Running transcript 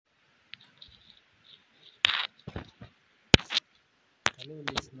Hello,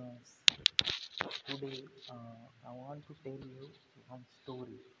 listeners. Today, I want to tell you one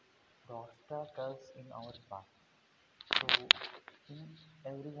story, the obstacles in our path. So, in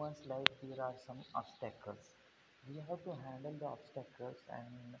everyone's life, there are some obstacles. We have to handle the obstacles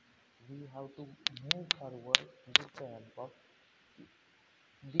and we have to move forward with the help of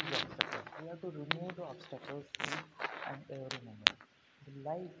these obstacles. We have to remove the obstacles in and every moment. The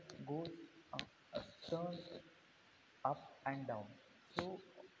life goes, turns up and down. So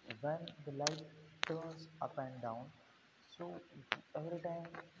when the life turns up and down, so every time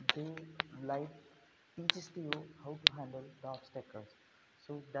the life teaches to you how to handle the obstacles.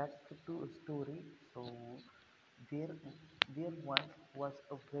 So that's the story. So there, there once was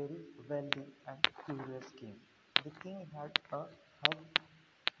a very wealthy and curious king. The king had a hug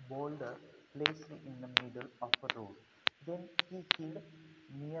boulder placed in the middle of a road. Then he hid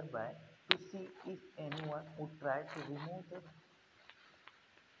nearby to see if anyone would try to remove the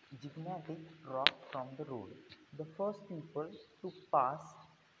gigantic rock from the road. The first people to pass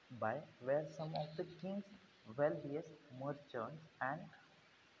by were some of the king's wealthiest merchants and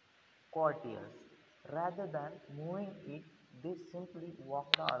courtiers. Rather than moving it, they simply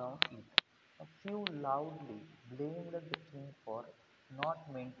walked around it. A few loudly blamed the king for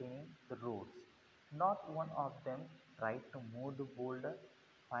not maintaining the roads. Not one of them tried to move the boulder.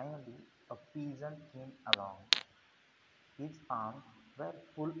 Finally, a peasant came along. His arms were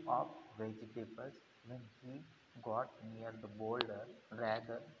full of vegetables when he got near the boulder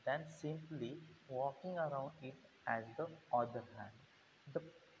rather than simply walking around it as the other hand. The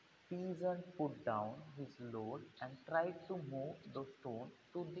peasant put down his load and tried to move the stone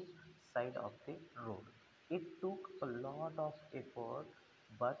to the side of the road. It took a lot of effort,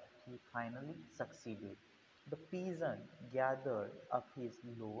 but he finally succeeded. The peasant gathered up his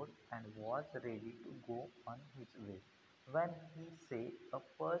load and was ready to go on his way. When he saw a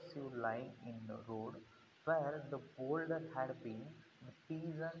purse lying in the road where the boulder had been, the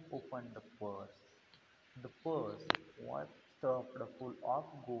peasant opened the purse. The purse was stuffed full of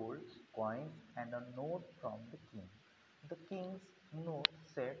gold coins and a note from the king. The king's note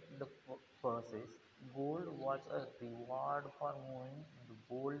said the purse's gold was a reward for moving the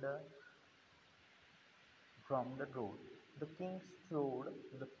boulder from the road. The king showed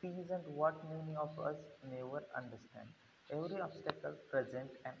the peasant what many of us never understand. Every obstacle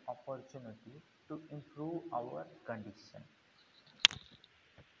presents an opportunity to improve our condition.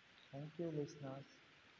 Thank you, listeners.